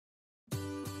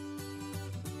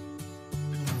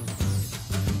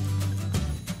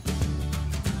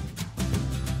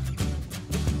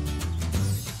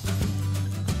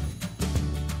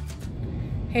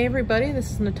Hey everybody,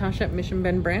 this is Natasha at Mission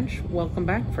Bend Branch. Welcome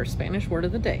back for Spanish word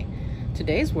of the day.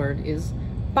 Today's word is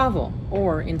pavo,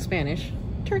 or in Spanish,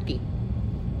 turkey.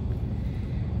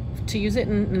 To use it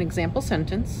in an example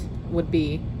sentence would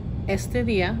be: Este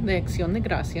día de acción de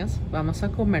gracias vamos a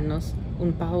comernos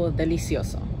un pavo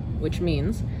delicioso, which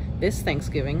means this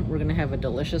Thanksgiving we're going to have a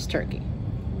delicious turkey.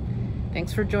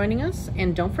 Thanks for joining us,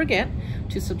 and don't forget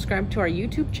to subscribe to our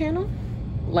YouTube channel,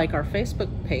 like our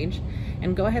Facebook page,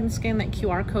 and go ahead and scan that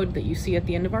QR code that you see at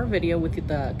the end of our video with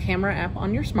the camera app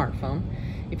on your smartphone.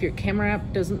 If your camera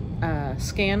app doesn't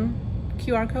scan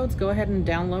QR codes, go ahead and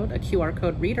download a QR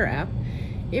code reader app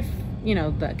if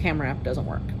the camera app doesn't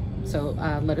work. So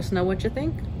let us know what you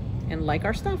think and like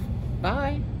our stuff.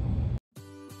 Bye.